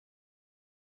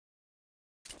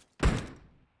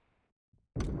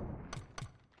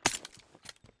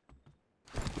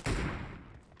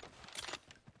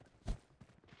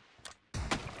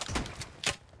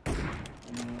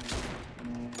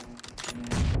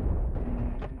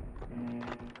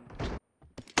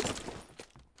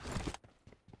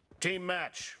Team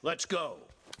match, let's go.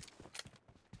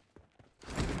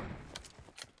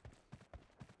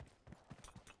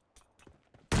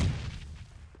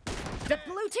 The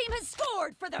blue team has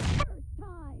scored for the first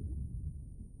time!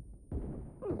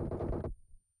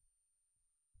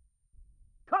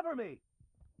 Cover me!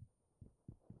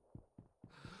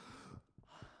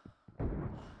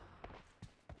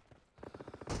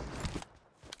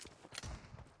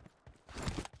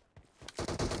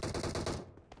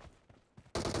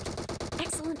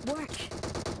 Excellent work.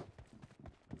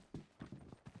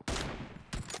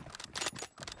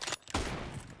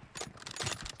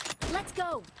 Let's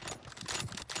go!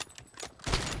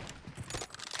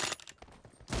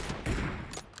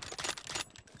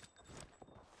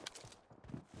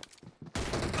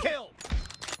 Kill!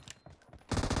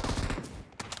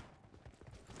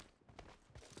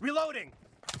 Reloading!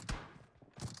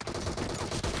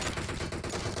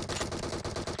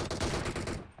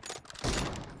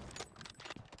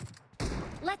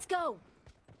 Let's go!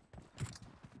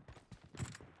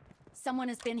 Someone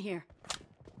has been here.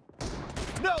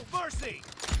 No mercy!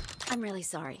 I'm really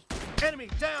sorry. Enemy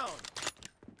down!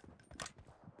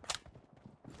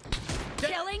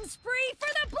 Killing spree for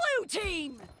the blue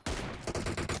team!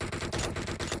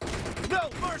 No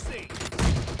mercy!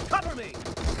 Cover me!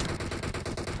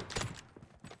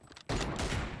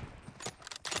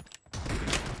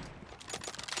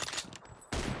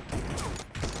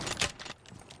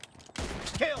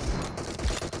 Kill!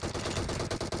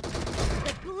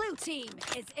 The blue team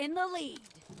is in the lead.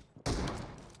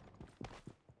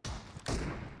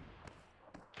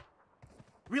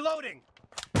 Reloading!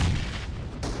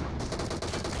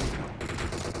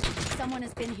 Someone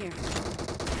has been here.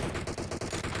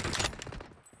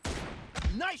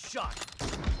 Nice shot!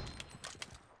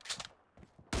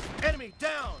 Enemy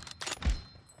down!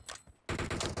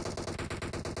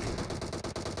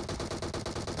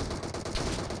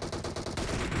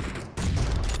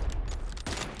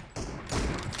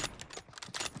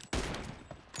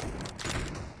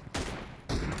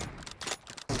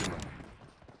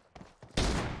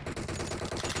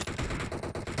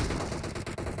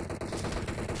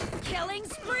 Killing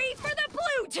spree for the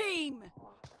blue team!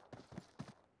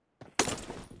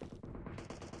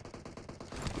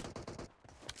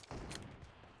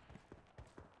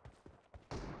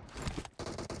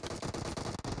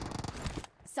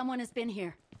 Someone has been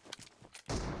here.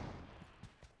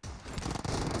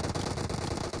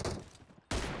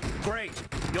 Great!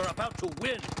 You're about to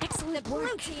win! Excellent work. The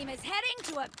blue team is heading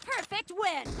to a perfect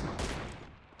win.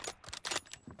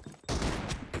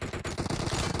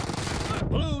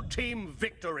 Blue team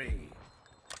victory!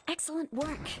 Excellent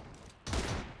work.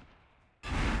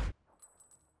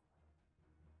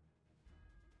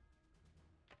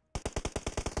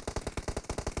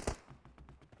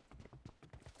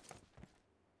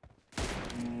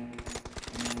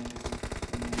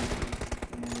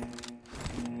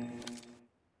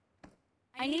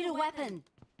 I need a weapon.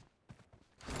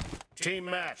 Team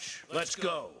match, let's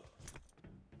go!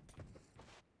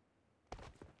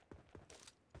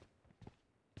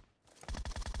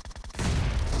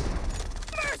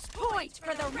 First point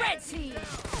for the red team.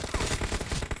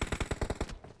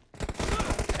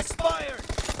 Expired!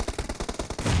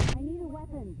 I need a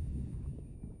weapon.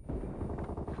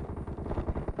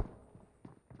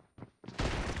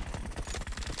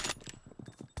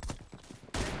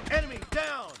 Enemy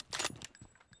down!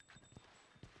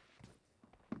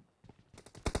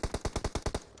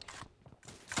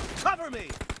 Cover me!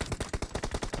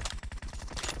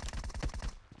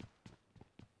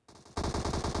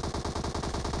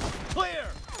 Clear!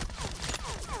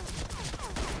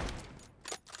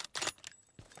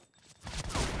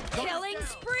 Killing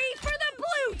spree for the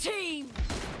blue team.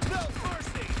 No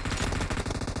mercy!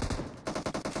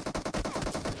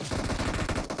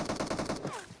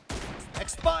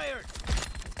 Expired!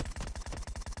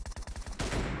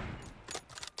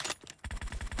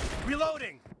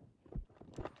 Reloading!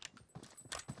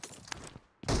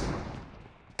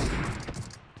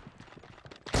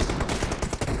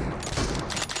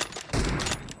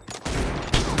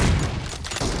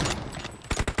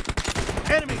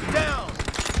 Enemy down!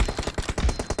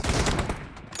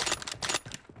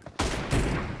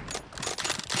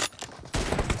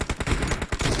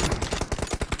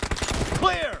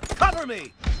 Clear! Cover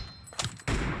me!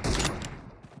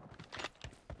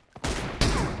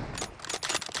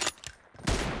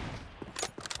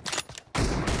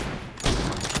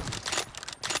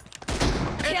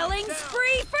 Killing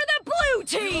spree for the blue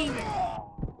team.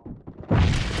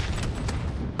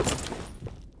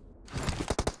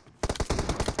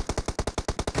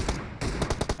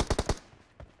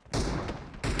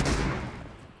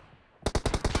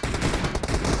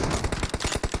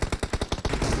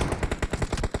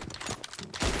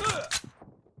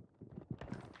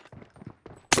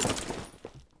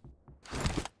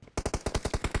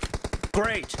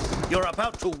 Great! You're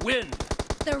about to win!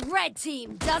 The red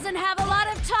team doesn't have a lot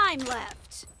of time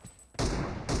left.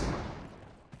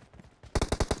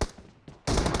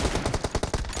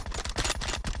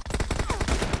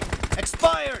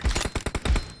 Expired!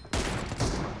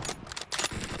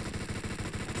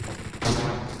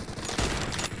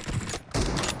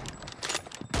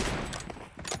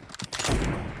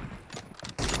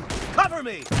 Cover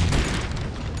me!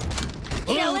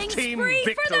 Blue Killing team spree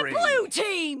victory! for the blue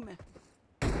team!